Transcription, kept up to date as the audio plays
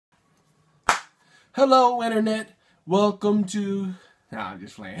Hello, Internet. Welcome to... Nah, I'm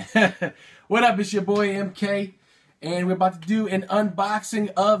just playing. What up? It's your boy, MK. And we're about to do an unboxing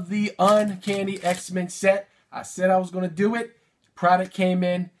of the Uncanny X-Men set. I said I was going to do it. Product came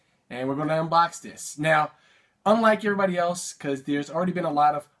in, and we're going to unbox this. Now, unlike everybody else, because there's already been a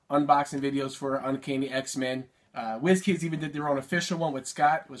lot of unboxing videos for Uncanny X-Men. WizKids even did their own official one with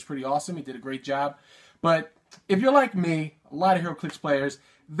Scott. It was pretty awesome. He did a great job. But if you're like me, a lot of Heroclix players,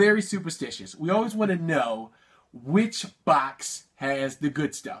 very superstitious. We always want to know which box has the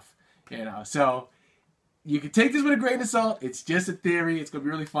good stuff. So you can take this with a grain of salt. It's just a theory. It's going to be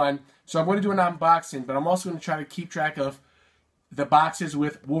really fun. So I'm going to do an unboxing, but I'm also going to try to keep track of the boxes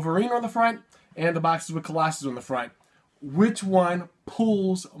with Wolverine on the front and the boxes with Colossus on the front. Which one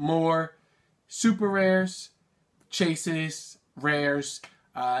pulls more super rares, chases, rares,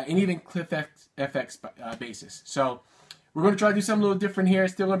 and even Cliff FX bases. So we're going to try to do something a little different here.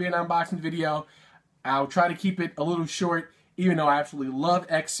 It's still going to be an unboxing video. I'll try to keep it a little short, even though I absolutely love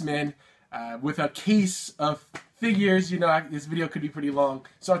X-Men. With a case of figures, this video could be pretty long.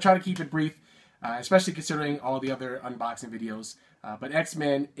 So I'll try to keep it brief, especially considering all the other unboxing videos. But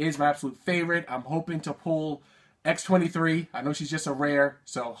X-Men is my absolute favorite. I'm hoping to pull X-23. I know she's just a rare,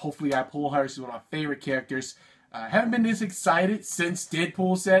 so hopefully I pull her. She's one of my favorite characters. I haven't been this excited since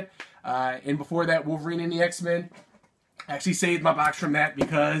Deadpool set. And before that, Wolverine and the X-Men. I actually saved my box from that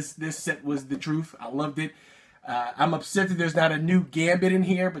because this set was the truth. I loved it. I'm upset that there's not a new Gambit in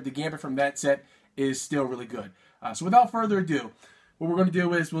here, but the Gambit from that set is still really good. So without further ado, what we're going to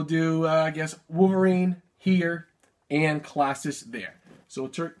do is we'll do, I guess, Wolverine here and Colossus there. So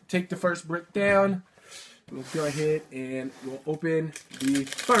we'll take the first brick down. We'll go ahead and we'll open the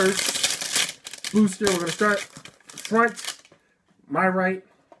first booster. We're going to start front, my right.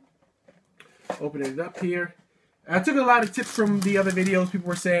 Open it up here. I took a lot of tips from the other videos. People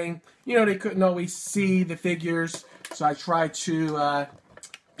were saying, they couldn't always see the figures. So I tried to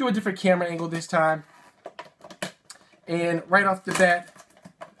do a different camera angle this time. And right off the bat,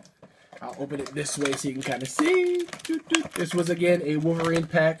 I'll open it this way so you can kind of see. This was, again, a Wolverine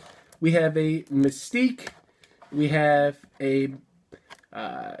pack. We have a Mystique. We have a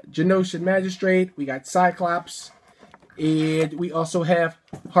Genoshan Magistrate. We got Cyclops. And we also have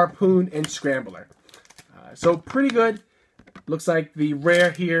Harpoon and Scrambler. So pretty good. Looks like the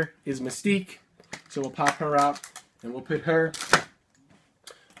rare here is Mystique. So we'll pop her out and we'll put her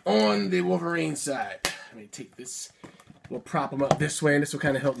on the Wolverine side. Let me take this. We'll prop them up this way, and this will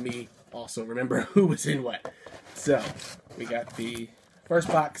kind of help me also remember who was in what. So we got the first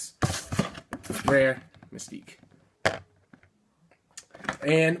box, rare Mystique.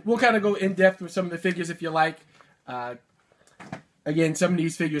 And we'll kind of go in depth with some of the figures if you like. Again, some of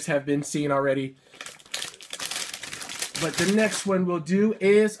these figures have been seen already. But the next one we'll do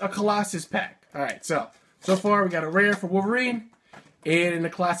is a Colossus pack. Alright, so far we got a rare for Wolverine. And in the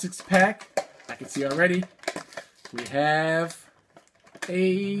Colossus pack, I can see already, we have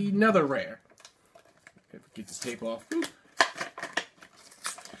another rare. Get this tape off.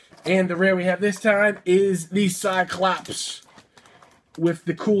 And the rare we have this time is the Cyclops. With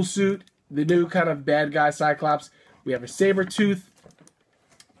the cool suit, the new kind of bad guy Cyclops. We have a Sabretooth.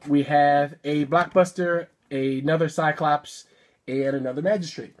 We have a Blockbuster, another Cyclops, and another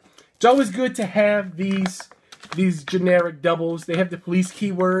Magistrate. It's always good to have these generic doubles. They have the police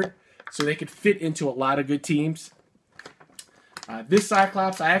keyword, so they could fit into a lot of good teams. This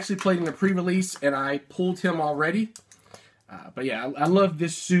Cyclops, I actually played in a pre-release, and I pulled him already. But yeah, I love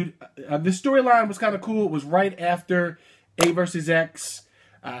this suit. This storyline was kind of cool. It was right after A vs. X.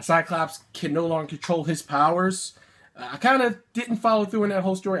 Cyclops can no longer control his powers. I kind of didn't follow through in that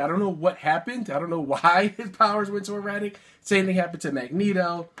whole story. I don't know what happened. I don't know why his powers went so erratic. Same thing happened to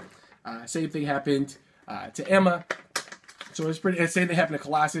Magneto. Same thing happened to Emma. So it's pretty. Same thing happened to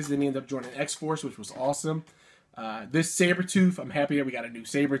Colossus. Then he ended up joining X-Force, which was awesome. This Sabretooth, I'm happy that we got a new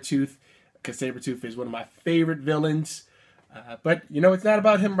Sabretooth, because Sabretooth is one of my favorite villains. But, it's not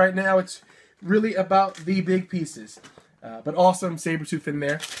about him right now. It's really about the big pieces. But awesome Sabretooth in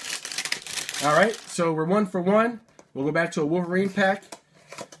there. Alright, so we're 1 for 1. We'll go back to a Wolverine pack.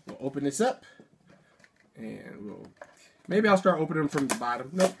 We'll open this up. And maybe I'll start opening them from the bottom.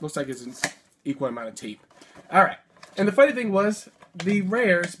 Nope, looks like it's an equal amount of tape. Alright, and the funny thing was, the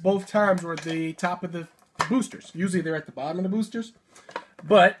rares both times were at the top of the boosters. Usually they're at the bottom of the boosters.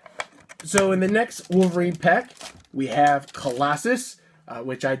 But, so in the next Wolverine pack, we have Colossus,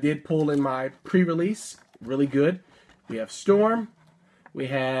 which I did pull in my pre-release. Really good. We have Storm. We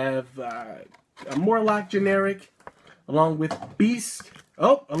have a Morlock generic, along with Beast.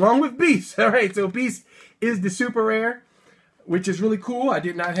 Oh, along with Beast. All right, so Beast is the super rare. which is really cool. I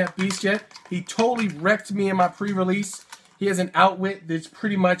did not have Beast yet. He totally wrecked me in my pre-release. He has an outwit that's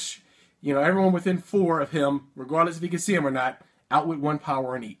pretty much, you know, everyone within 4 of him, regardless if you can see him or not, outwit 1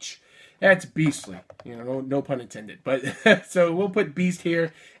 power in each. That's beastly. You know, no pun intended. But so we'll put Beast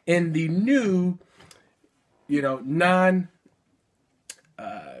here in the new, you know,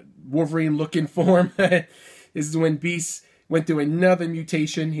 Wolverine looking form. This is when Beast went through another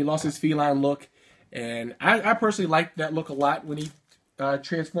mutation. He lost his feline look. And I personally liked that look a lot when he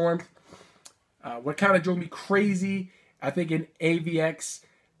transformed. What kind of drove me crazy, I think in AVX,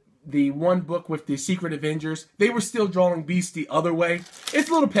 the one book with the Secret Avengers, they were still drawing Beast the other way. It's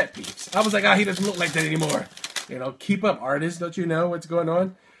little pet peeves. I was like, he doesn't look like that anymore. You know, keep up, artists. Don't you know what's going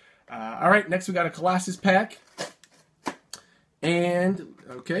on? All right, next we got a Colossus pack. And,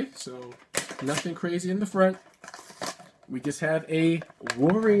 okay, so nothing crazy in the front. We just have a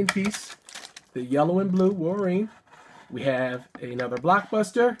Wolverine piece. The yellow and blue Wolverine. We have another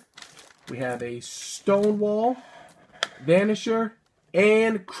Blockbuster. We have a Stonewall, Vanisher,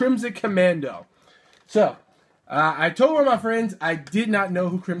 and Crimson Commando. So, I told one of my friends I did not know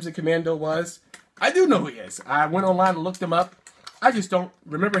who Crimson Commando was. I do know who he is. I went online and looked him up. I just don't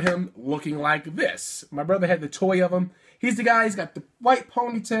remember him looking like this. My brother had the toy of him. He's the guy, he's got the white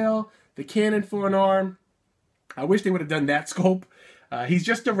ponytail, the cannon for an arm. I wish they would have done that sculpt. He's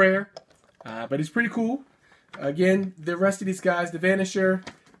just a rare, but he's pretty cool. Again, the rest of these guys, the Vanisher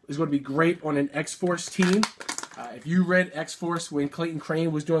is going to be great on an X-Force team. If you read X-Force when Clayton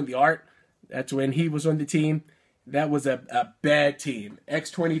Crane was doing the art, that's when he was on the team. That was a bad team.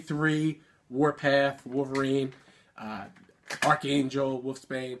 X-23, Warpath, Wolverine, Archangel,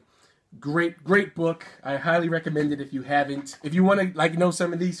 Wolfsbane. Great book. I highly recommend it if you haven't. If you want to know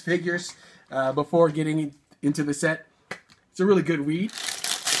some of these figures before getting into the set, it's a really good read.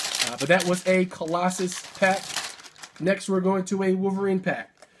 But that was a Colossus pack. Next, we're going to a Wolverine pack.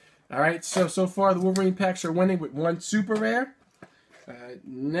 All right, so far the Wolverine packs are winning with 1 super rare.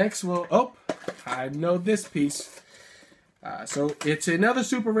 Next, I know this piece. So it's another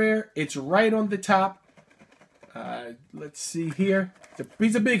super rare. It's right on the top. Let's see here.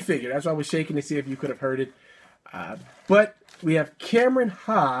 He's a big figure. That's why I was shaking to see if you could have heard it. But we have Cameron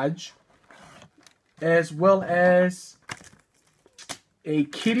Hodge, as well as a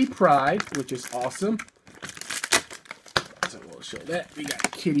Kitty Pryde, which is awesome. So we'll show that. We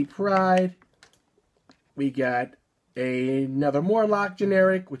got Kitty Pryde. We got another Morlock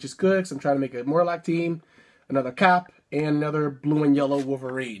generic, which is good because I'm trying to make a Morlock team. Another Cop, and another blue and yellow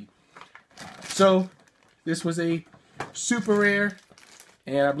Wolverine. So this was a super rare,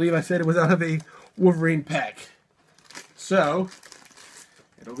 and I believe I said it was out of a Wolverine pack. So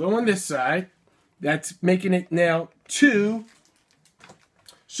it'll go on this side. That's making it now 2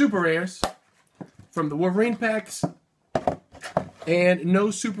 super rares from the Wolverine packs, and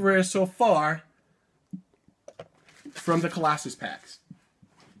no super rares so far from the Colossus packs.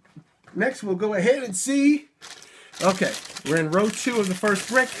 Next, we'll go ahead and see. Okay, we're in row 2 of the first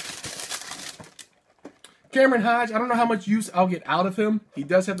brick. Cameron Hodge, I don't know how much use I'll get out of him. He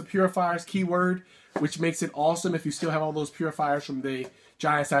does have the Purifiers keyword, which makes it awesome if you still have all those Purifiers from the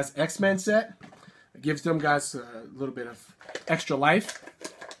Giant Size X-Men set. It gives them guys a little bit of extra life.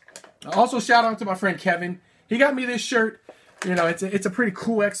 Also, shout out to my friend Kevin. He got me this shirt. You know, it's a pretty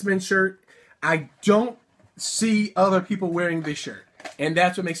cool X-Men shirt. I don't see other people wearing this shirt, and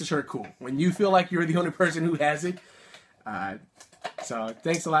that's what makes the shirt cool. When you feel like you're the only person who has it. So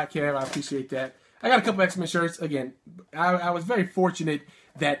thanks a lot, Kev. I appreciate that. I got a couple X-Men shirts. Again, I was very fortunate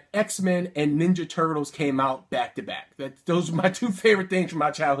that X-Men and Ninja Turtles came out back to back. Those are my 2 favorite things from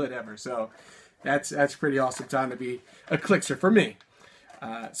my childhood ever. So that's pretty awesome time to be a Clixer for me.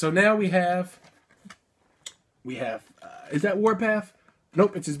 So now we have is that Warpath?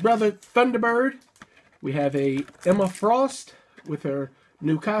 Nope, it's his brother Thunderbird. We have a Emma Frost with her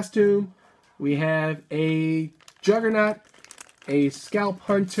new costume. We have a Juggernaut, a Scalp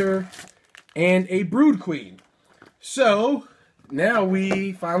Hunter, and a Brood Queen. So now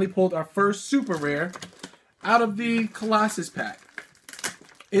we finally pulled our first super rare out of the Colossus pack.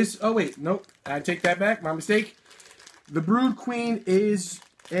 Oh wait, nope, I take that back, my mistake. The Brood Queen is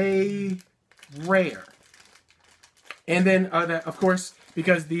a rare. And then, of course,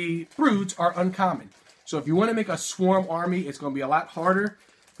 because the Broods are uncommon. So if you want to make a Swarm army, it's going to be a lot harder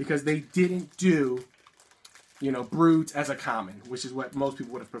because they didn't do, Broods as a common, which is what most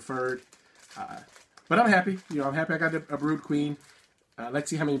people would have preferred. But I'm happy. I'm happy I got a Brood Queen. Let's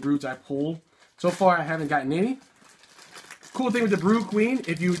see how many Broods I pull. So far, I haven't gotten any. Cool thing with the Brood Queen,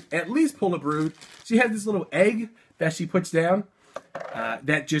 if you at least pull a Brood, she has this little egg that she puts down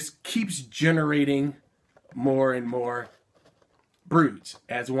that just keeps generating more and more broods.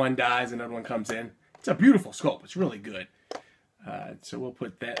 As one dies, another one comes in. It's a beautiful sculpt. It's really good. So we'll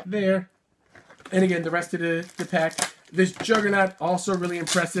put that there. And again, the rest of the pack. This Juggernaut, also really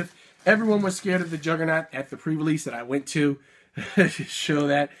impressive. Everyone was scared of the Juggernaut at the pre-release that I went to. Show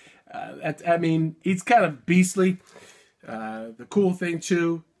that. I mean, he's kind of beastly. The cool thing,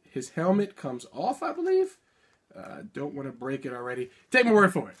 too, his helmet comes off, I believe. Don't want to break it already. Take my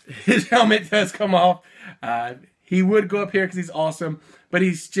word for it. His helmet does come off. He would go up here because he's awesome, but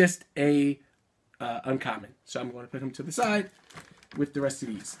he's just a uncommon. So I'm going to put him to the side with the rest of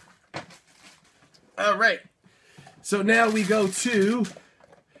these. All right. So now we go to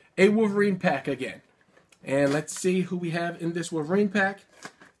a Wolverine pack again. And let's see who we have in this Wolverine pack.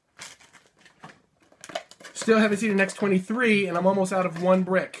 Still haven't seen an X-23, and I'm almost out of one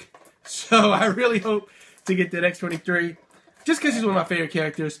brick. So I really hope to get that X-23, just because he's one of my favorite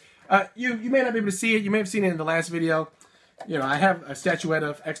characters. You may not be able to see it. You may have seen it in the last video. You know, I have a statuette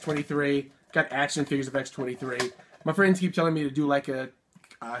of X-23, got action figures of X-23. My friends keep telling me to do like a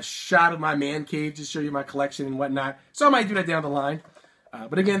shot of my man cave to show you my collection and whatnot. So I might do that down the line.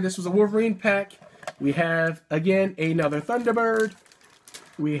 But again, this was a Wolverine pack. We have, again, another Thunderbird.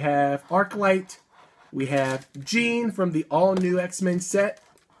 We have Arclight. We have Jean from the all-new X-Men set.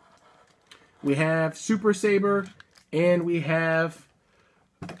 We have Super Saber. And we have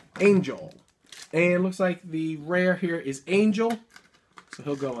Angel. And it looks like the rare here is Angel. So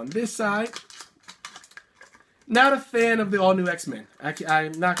he'll go on this side. Not a fan of the all-new X-Men.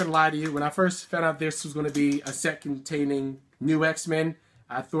 I'm not going to lie to you. When I first found out this was going to be a set containing new X-Men,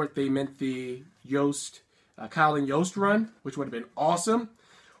 I thought they meant the Yost, Kyle and Yost run, which would have been awesome.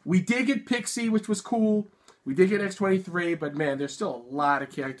 We did get Pixie, which was cool. We did get X-23, but man, there's still a lot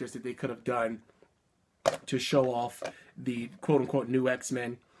of characters that they could have done to show off the quote-unquote new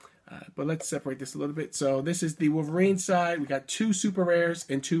X-Men. But let's separate this a little bit. So this is the Wolverine side. We got 2 super rares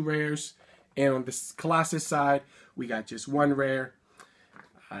and 2 rares. And on the Colossus side, we got just 1 rare.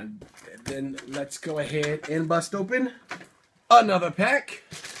 Then let's go ahead and bust open another pack.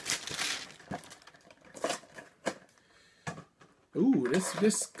 Ooh,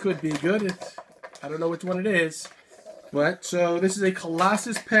 this could be good. I don't know which one it is. But, so this is a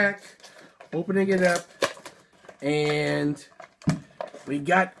Colossus pack. Opening it up. And we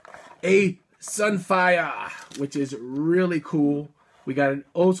got a Sunfire, which is really cool. We got an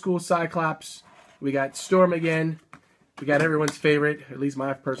old school Cyclops. We got Storm again. We got everyone's favorite, at least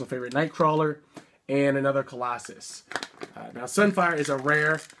my personal favorite, Nightcrawler. And another Colossus. Now, Sunfire is a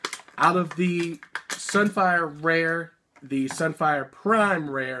rare. Out of the Sunfire rare, the Sunfire Prime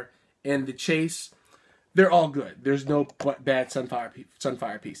rare, and the Chase, they're all good. There's no bad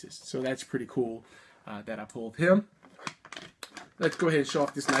Sunfire pieces. So that's pretty cool that I pulled him. Let's go ahead and show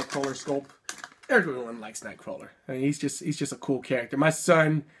off this Nightcrawler sculpt. Everyone likes Nightcrawler. I mean, he's just a cool character. My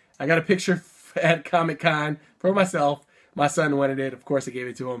son, I got a picture at Comic-Con for myself. My son wanted it. Of course, I gave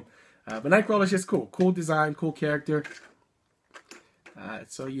it to him. But Nightcrawler's just cool. Cool design, cool character.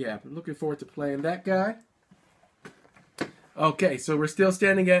 So yeah, I'm looking forward to playing that guy. Okay, so we're still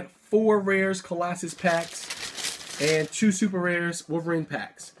standing at 4 rares Colossus packs and 2 super rares Wolverine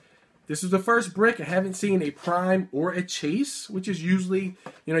packs. This is the first brick. I haven't seen a Prime or a Chase, which is usually,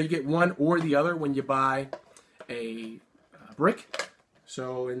 you know, you get one or the other when you buy a brick.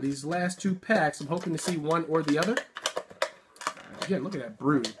 So in these last 2 packs, I'm hoping to see one or the other. Again, look at that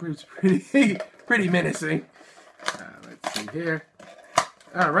Brood. Brood's pretty menacing. Let's see here.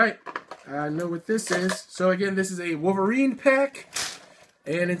 All right. I know what this is. So again, this is a Wolverine pack.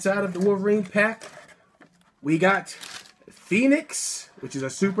 And inside of the Wolverine pack, we got Phoenix, which is a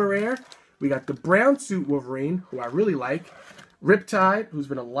super rare. We got the brown suit Wolverine, who I really like. Riptide, who's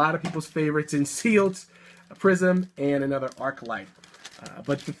been a lot of people's favorites in sealed, a Prism, and another Arclight.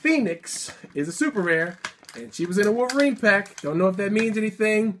 But the Phoenix is a super rare, and she was in a Wolverine pack. Don't know if that means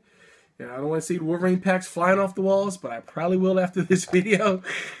anything. You know, I don't want to see Wolverine packs flying off the walls, but I probably will after this video.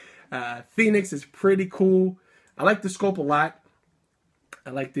 Phoenix is pretty cool. I like the scope a lot. I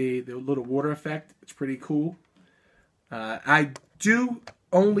like the little water effect. It's pretty cool. I do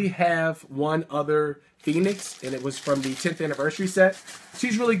only have one other Phoenix, and it was from the 10th anniversary set.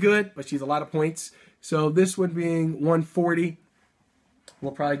 She's really good, but she's a lot of points. So this one being 140,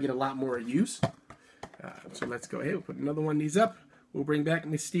 we'll probably get a lot more use. So let's go ahead. We'll put another one of these up. We'll bring back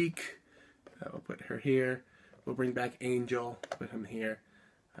Mystique. We'll put her here. We'll bring back Angel. Put him here.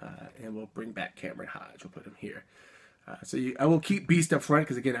 And we'll bring back Cameron Hodge. We'll put him here. I will keep Beast up front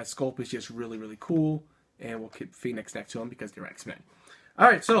because, again, that sculpt is just really, really cool. And we'll keep Phoenix next to him because they're X-Men. All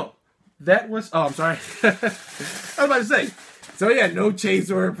right, so that was... Oh, I'm sorry. I was about to say. So, yeah, no Chase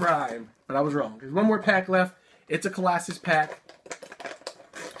or Prime. But I was wrong. There's one more pack left. It's a Colossus pack.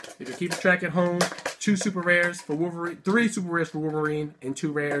 You can keep track at home. 2 super rares for Wolverine, 3 super rares for Wolverine, and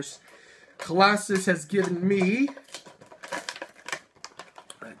 2 rares. Colossus has given me,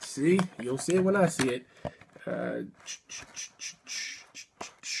 let's see, you'll see it when I see it.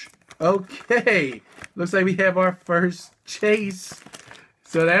 Okay, looks like we have our first chase,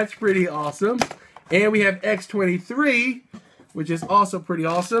 so that's pretty awesome. And we have X23, which is also pretty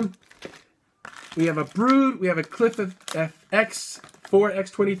awesome. We have a Brood, we have a Cliff FX for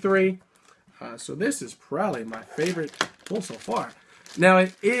X23. So this is probably my favorite pull so far. Now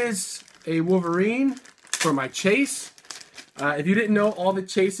it is a Wolverine for my chase. If you didn't know, all the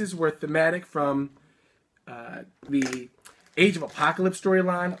chases were thematic from the Age of Apocalypse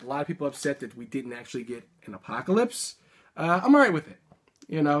storyline. A lot of people upset that we didn't actually get an Apocalypse. I'm alright with it.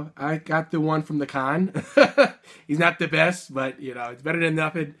 You know, I got the one from the con. He's not the best, but, you know, it's better than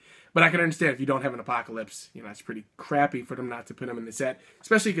nothing. But I can understand if you don't have an Apocalypse. You know, it's pretty crappy for them not to put him in the set,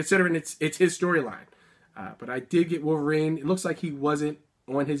 especially considering it's his storyline. But I did get Wolverine. It looks like he wasn't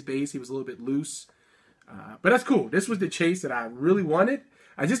on his base. He was a little bit loose. But that's cool. This was the chase that I really wanted.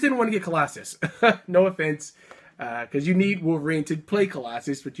 I just didn't want to get Colossus. No offense. Because you need Wolverine to play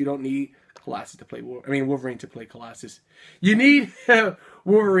Colossus, but you don't need Colossus to play Wolverine to play Colossus. You need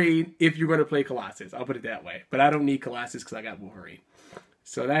Wolverine if you're going to play Colossus. I'll put it that way. But I don't need Colossus because I got Wolverine.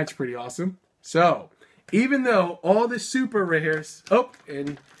 So that's pretty awesome. So, even though all the super rares... Oh, and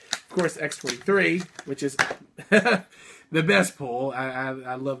of course X23, which is the best pull.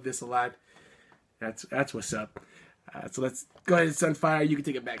 I love this a lot. That's what's up. So let's go ahead and Sunfire. You can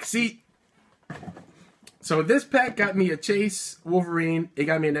take a back seat. So this pack got me a Chase Wolverine. It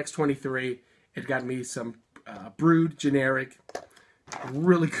got me an X23. It got me some Brood generic.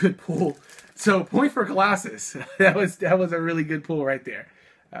 Really good pull. So point for Colossus. that was a really good pull right there.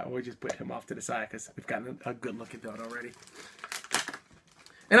 We'll just put him off to the side because we've gotten a good look at that already.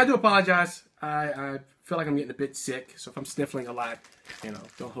 And I do apologize. I feel like I'm getting a bit sick. So if I'm sniffling a lot, you know,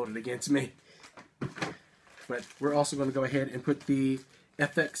 don't hold it against me. But we're also going to go ahead and put the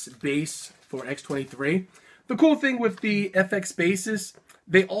FX base for X23. The cool thing with the FX bases,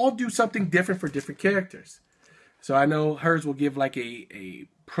 they all do something different for different characters. So I know hers will give like a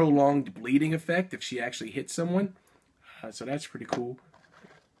prolonged bleeding effect if she actually hits someone. So that's pretty cool.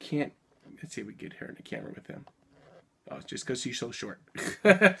 Let's see if we get her in the camera with him. Oh, it's just because she's so short.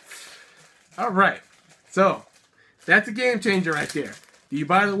 All right. So that's a game changer right there. Do you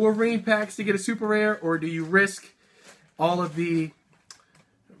buy the Wolverine packs to get a super rare, or do you risk all of the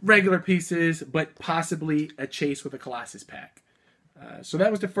regular pieces, but possibly a chase with a Colossus pack? So that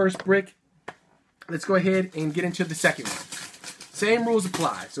was the first brick. Let's go ahead and get into the second one. Same rules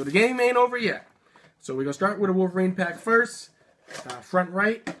apply. So the game ain't over yet. So we're going to start with a Wolverine pack first. Front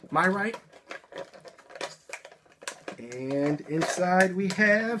right, my right. And inside we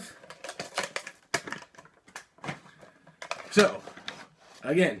have... So,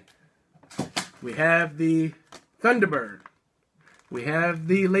 again, we have the Thunderbird. We have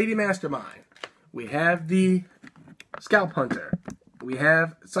the Lady Mastermind. We have the Scalp Hunter. We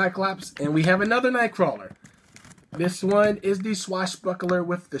have Cyclops, and we have another Nightcrawler. This one is the Swashbuckler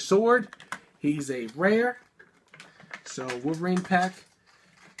with the sword. He's a rare. So Wolverine pack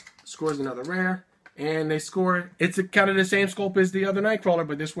scores another rare. And they score, it's kind of the same sculpt as the other Nightcrawler,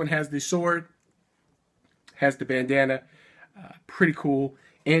 but this one has the sword, has the bandana. Pretty cool.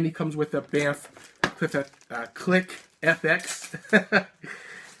 And he comes with a Banff Click FX.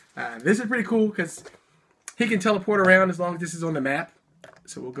 This is pretty cool because he can teleport around as long as this is on the map.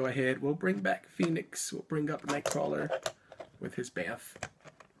 So we'll go ahead. We'll bring back Phoenix. We'll bring up Nightcrawler with his Banff.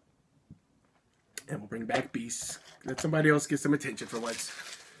 And we'll bring back Beast. Let somebody else get some attention for once.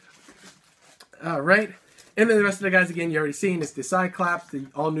 Alright. And then the rest of the guys, again, you already seen. It's the Cyclops, the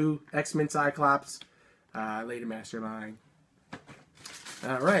all-new X-Men Cyclops. Lady Mastermind.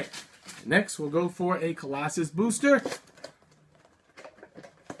 Alright. Next, we'll go for a Colossus booster.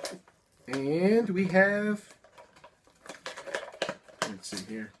 And we have... Let's see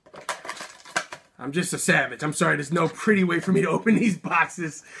here. I'm just a savage. I'm sorry, there's no pretty way for me to open these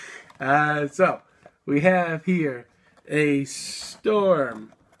boxes. So, we have here a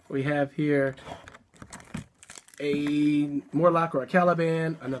Storm. We have here a Morlock or a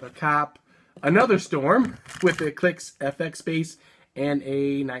Caliban, another Cop, another Storm with the Clicks FX base, and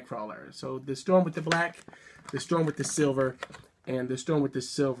a Nightcrawler. So the Storm with the black, the Storm with the silver, and the Storm with the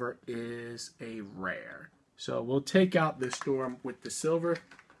silver is a rare. So we'll take out the Storm with the silver,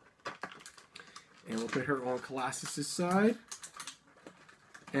 and we'll put her on Colossus' side.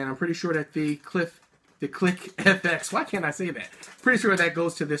 And I'm pretty sure that the Click FX, why can't I say that? Pretty sure that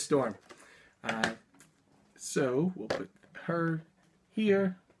goes to this Storm. So we'll put her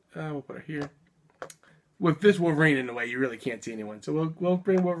here. We'll put her here. With this Wolverine in the way, you really can't see anyone. So we'll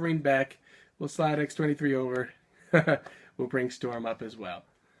bring Wolverine back. We'll slide X-23 over. We'll bring Storm up as well.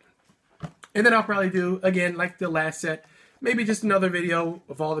 And then I'll probably do, again, like the last set, maybe just another video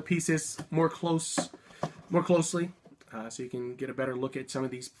of all the pieces more closely. So you can get a better look at some of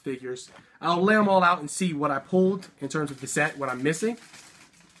these figures. I'll lay them all out and see what I pulled in terms of the set, what I'm missing.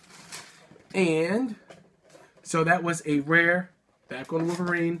 And so that was a rare. Back on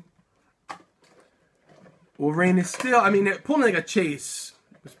Wolverine. Wolverine is still, I mean, pulling like a chase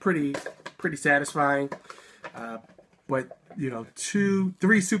was pretty satisfying. But, you know,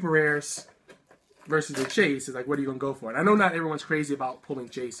 3 super rares versus a chase is like, what are you going to go for? And I know not everyone's crazy about pulling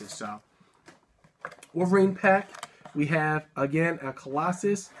chases, so. Wolverine pack, we have, again, a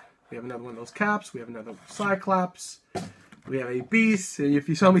Colossus. We have another one of those Caps. We have another Cyclops. We have a Beast. And if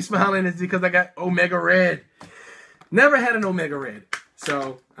you saw me smiling, it's because I got Omega Red. Never had an Omega Red.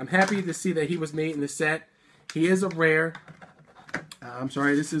 So, I'm happy to see that he was made in the set. He is a rare. I'm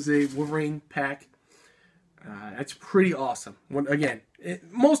sorry, this is a Wolverine pack. That's pretty awesome. Again,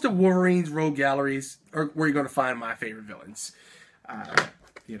 most of Wolverine's rogue galleries are where you're going to find my favorite villains.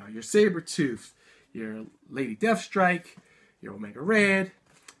 You know, your Sabretooth, your Lady Deathstrike, your Omega Red.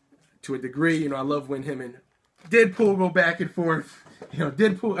 To a degree, you know, I love when him and Deadpool go back and forth. You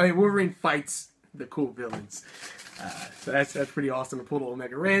know, Wolverine fights the cool villains. So that's pretty awesome. I pulled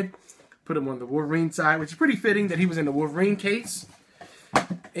Omega Red. Put him on the Wolverine side, which is pretty fitting that he was in the Wolverine case.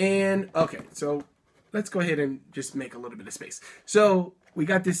 And, okay, so let's go ahead and just make a little bit of space. So, we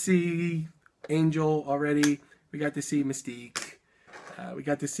got to see Angel already. We got to see Mystique. We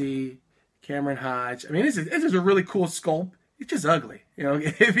got to see Cameron Hodge. I mean, this is a really cool sculpt. It's just ugly. You know,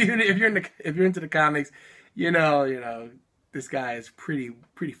 if you're into the comics, you know, this guy is pretty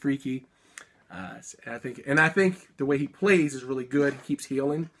freaky. I think the way he plays is really good. He keeps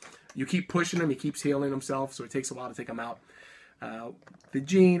healing. You keep pushing him, he keeps healing himself, so it takes a while to take him out. The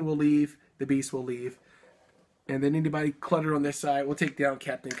Gene will leave, the Beast will leave, and then anybody cluttered on this side, we'll take down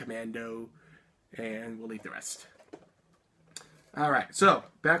Captain Commando, and we'll leave the rest. Alright, so,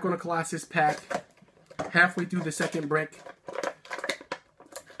 back on the Colossus pack, halfway through the second brick,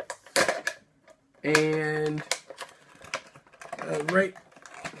 and,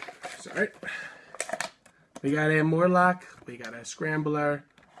 we got a Morlock, we got a Scrambler,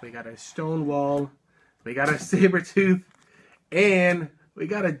 we got a Stonewall, we got a Sabretooth, and we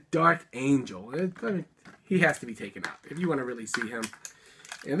got a Dark Angel. He has to be taken out if you want to really see him.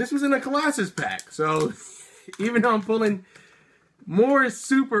 And this was in a Colossus pack, so even though I'm pulling more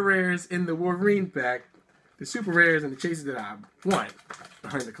super rares in the Wolverine pack, the super rares and the chases that I want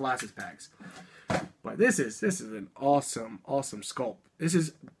behind the Colossus packs. But this is an awesome sculpt. This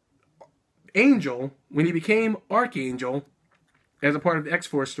is Angel when he became Archangel. As a part of the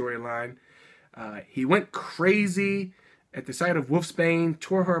X-Force storyline, he went crazy at the sight of Wolfsbane,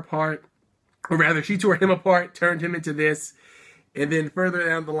 tore her apart, or rather, she tore him apart, turned him into this, and then further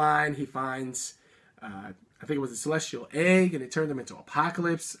down the line, he finds, I think it was a Celestial Egg, and it turned him into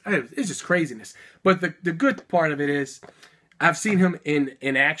Apocalypse. It's just craziness. But the good part of it is, I've seen him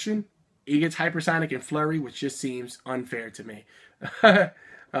in action. He gets hypersonic and flurry, which just seems unfair to me.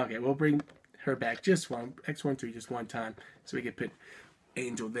 Okay, we'll bring her back just X-13 just one time, so we can put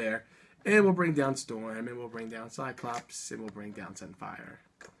Angel there, and we'll bring down Storm, and we'll bring down Cyclops, and we'll bring down Sunfire,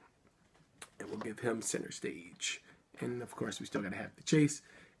 and we'll give him center stage. And of course, we still gotta have the Chase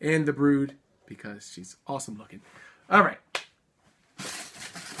and the Brood because she's awesome looking. All right.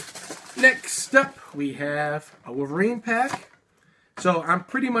 Next up, we have a Wolverine pack. So I'm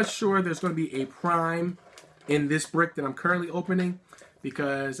pretty much sure there's going to be a Prime in this brick that I'm currently opening,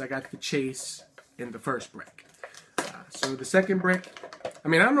 because I got the Chase in the first brick. So the second brick, I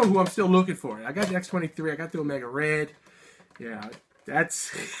mean, I don't know who I'm still looking for. I got the X-23, I got the Omega Red. Yeah,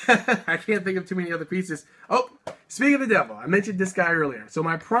 that's, I can't think of too many other pieces. Oh, speaking of the devil, I mentioned this guy earlier. So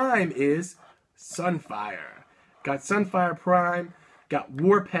my Prime is Sunfire. Got Sunfire Prime, got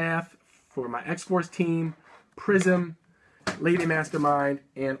Warpath for my X-Force team, Prism, Lady Mastermind,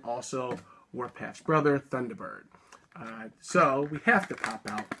 and also Warpath's brother, Thunderbird. So we have to pop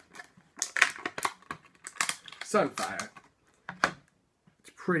out Sunfire.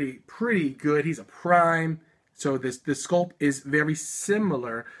 It's pretty good. He's a Prime, so the sculpt is very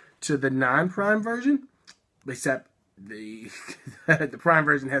similar to the non-Prime version, except the the Prime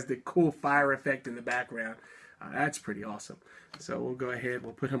version has the cool fire effect in the background. That's pretty awesome. So we'll go ahead.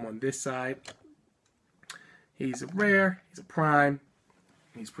 We'll put him on this side. He's a rare. He's a Prime.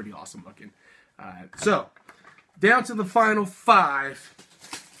 He's pretty awesome looking. So down to the final 5,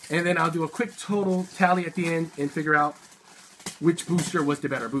 and then I'll do a quick total tally at the end and figure out which booster was the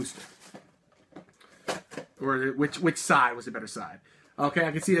better booster. Or which side was the better side. Okay,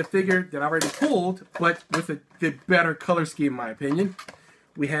 I can see a figure that I already pulled, but with the better color scheme, in my opinion.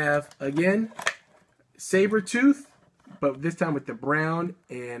 We have, again, Sabretooth, but this time with the brown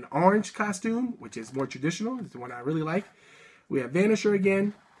and orange costume, which is more traditional. It's the one I really like. We have Vanisher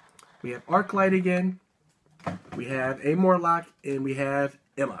again. We have Arclight again. We have a Morlock, and we have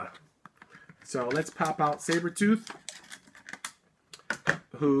Emma. So let's pop out Sabretooth,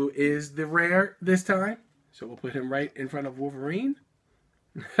 who is the rare this time. So we'll put him right in front of Wolverine.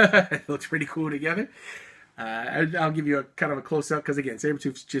 It looks pretty cool together. I'll give you a kind of a close-up because, again,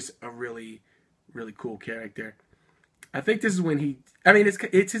 Sabretooth's just a really, really cool character. I think this is when he... I mean,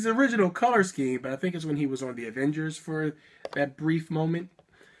 it's his original color scheme, but I think it's when he was on the Avengers for that brief moment.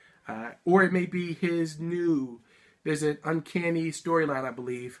 Or it may be his new... There's an Uncanny storyline, I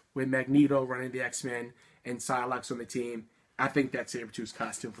believe, with Magneto running the X-Men and Psylocke on the team. I think that's Sabretooth's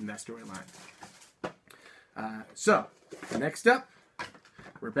costume from that storyline. So, next up,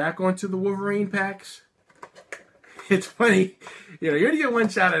 we're back onto the Wolverine packs. It's funny, you know, you're going to get one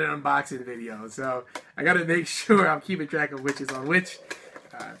shot at an unboxing video, so I got to make sure I'm keeping track of which is on which.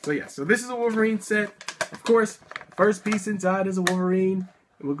 So this is a Wolverine set. Of course, first piece inside is a Wolverine.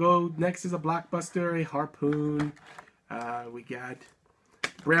 We'll go next is a Blockbuster, a Harpoon. We got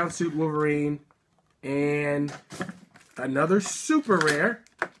Brown Suit Wolverine, and another super rare.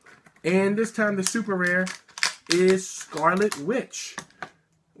 And this time the super rare is Scarlet Witch,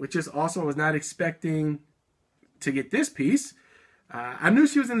 which is also, I was not expecting to get this piece. I knew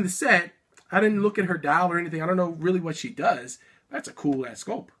she was in the set. I didn't look at her dial or anything. I don't know really what she does. That's a cool ass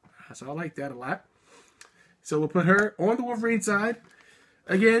scope. So I like that a lot. So we'll put her on the Wolverine side.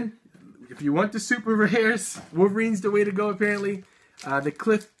 Again, if you want the super rares, Wolverine's the way to go apparently. The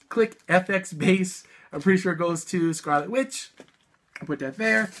Click FX base, I'm pretty sure goes to Scarlet Witch. I'll put that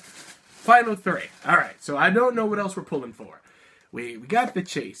there. Final three. Alright, so I don't know what else we're pulling for. We got the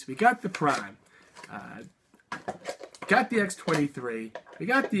Chase. We got the Prime. Got the X-23. We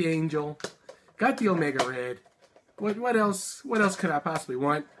got the Angel. Got the Omega Red. What else? What else could I possibly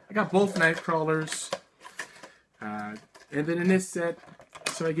want? I got both Nightcrawlers. And then in this set,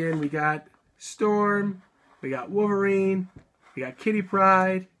 so again, we got Storm. We got Wolverine. We got Kitty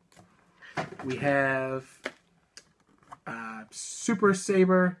Pryde. We have Super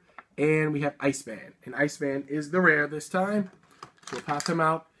Saber. And we have Iceman. And Iceman is the rare this time. So we'll pop him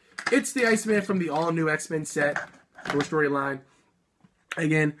out. It's the Iceman from the all-new X-Men set. Or storyline.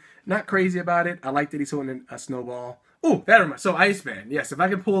 Again, not crazy about it. I like that he's holding a snowball. Oh, that reminds me. So Iceman. Yes, if I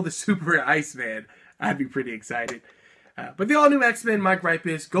could pull the super rare Iceman, I'd be pretty excited. But the all-new X-Men, my gripe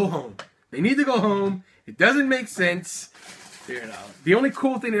is, go home. They need to go home. It doesn't make sense. You know, the only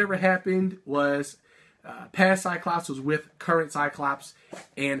cool thing that ever happened was past Cyclops was with current Cyclops,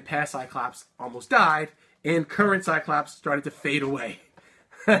 and past Cyclops almost died, and current Cyclops started to fade away.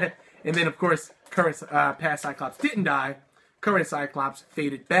 And then, of course, past Cyclops didn't die. Current Cyclops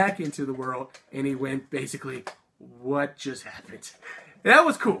faded back into the world, and he went, basically, what just happened? And that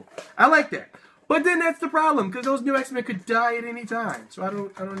was cool. I like that. But then that's the problem, because those new X-Men could die at any time. So I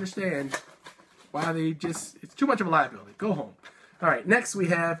don't understand why they just... It's too much of a liability. Go home. All right, next we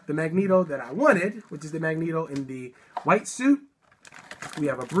have the Magneto that I wanted, which is the Magneto in the white suit. We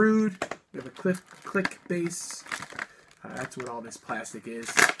have a Brood. We have a Click base. That's what all this plastic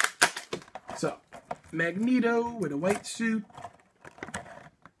is. So, Magneto with a white suit.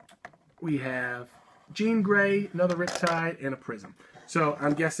 We have Jean Grey, another Riptide, and a Prism. So,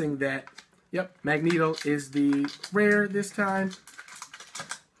 I'm guessing that, yep, Magneto is the rare this time.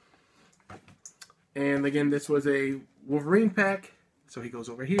 And again, this was a Wolverine pack. So he goes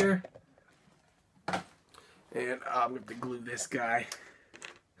over here. And I'm going to glue this guy.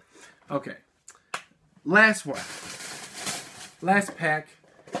 Okay. Last one. Last pack.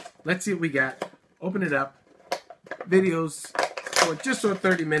 Let's see what we got. Open it up. Videos for just over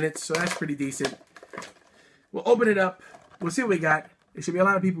 30 minutes, so that's pretty decent. We'll open it up. We'll see what we got. There should be a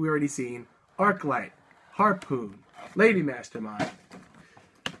lot of people we already seen. Arclight, Harpoon, Lady Mastermind,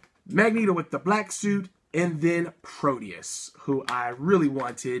 Magneto with the black suit, and then Proteus, who I really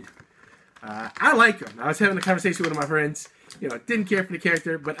wanted. I like him. I was having a conversation with one of my friends. You know, didn't care for the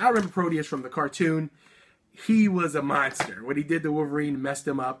character, but I remember Proteus from the cartoon. He was a monster. What he did to Wolverine messed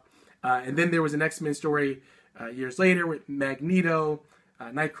him up. And then there was an X-Men story years later with Magneto,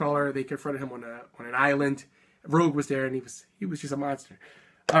 Nightcrawler. They confronted him on an island. Rogue was there, and he was just a monster.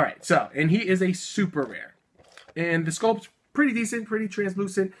 All right, so, and he is a super rare. And the sculpt's pretty decent, pretty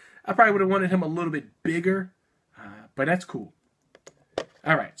translucent. I probably would have wanted him a little bit bigger, but that's cool.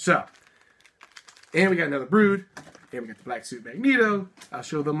 All right, so, and we got another Brood. And we got the Black Suit Magneto. I'll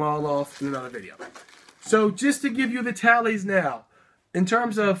show them all off in another video. So just to give you the tallies now, in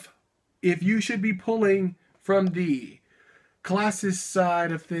terms of if you should be pulling from the Colossus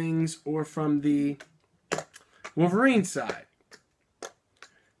side of things or from the Wolverine side.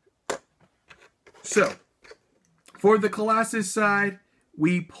 So, for the Colossus side,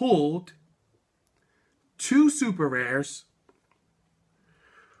 we pulled 2 super rares,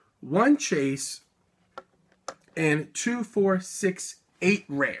 1 chase, and 2, 4, 6, 8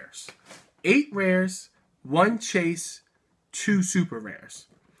 rares. 8 rares, 1 chase, 2 super rares.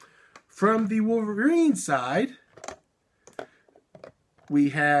 From the Wolverine side, we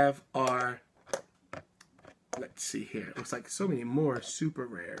have our, let's see here, it looks like so many more super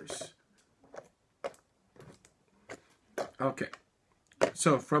rares. Okay,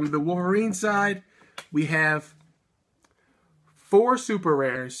 so from the Wolverine side, we have 4 super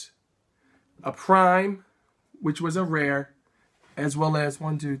rares, a prime, which was a rare, as well as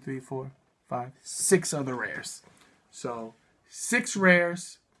 1, 2, 3, 4, 5, 6 other rares. So 6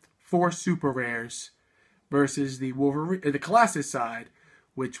 rares, 4 super rares, versus the Wolverine, the Colossus side,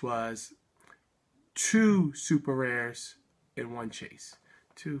 which was 2 super rares and 1 chase.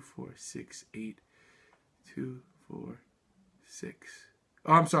 2, 4, 6, 8, 2, 4, 6.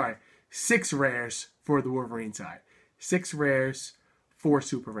 Oh, I'm sorry. 6 rares for the Wolverine side. 6 rares, 4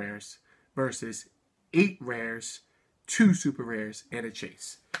 super rares, versus 8 rares, 2 super rares, and a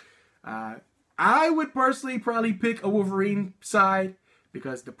chase. I would personally probably pick a Wolverine side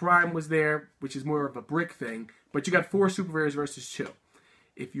because the prime was there, which is more of a brick thing, but you got 4 super rares versus 2.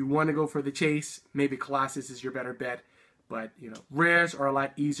 If you want to go for the chase, maybe Colossus is your better bet, but you know, rares are a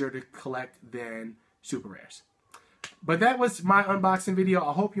lot easier to collect than super rares. But that was my unboxing video.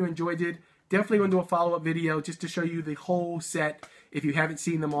 I hope you enjoyed it. Definitely going to do a follow-up video just to show you the whole set if you haven't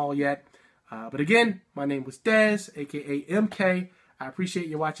seen them all yet. But again, my name was Dez, aka MK. I appreciate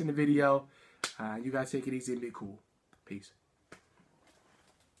you watching the video. You guys take it easy and be cool. Peace.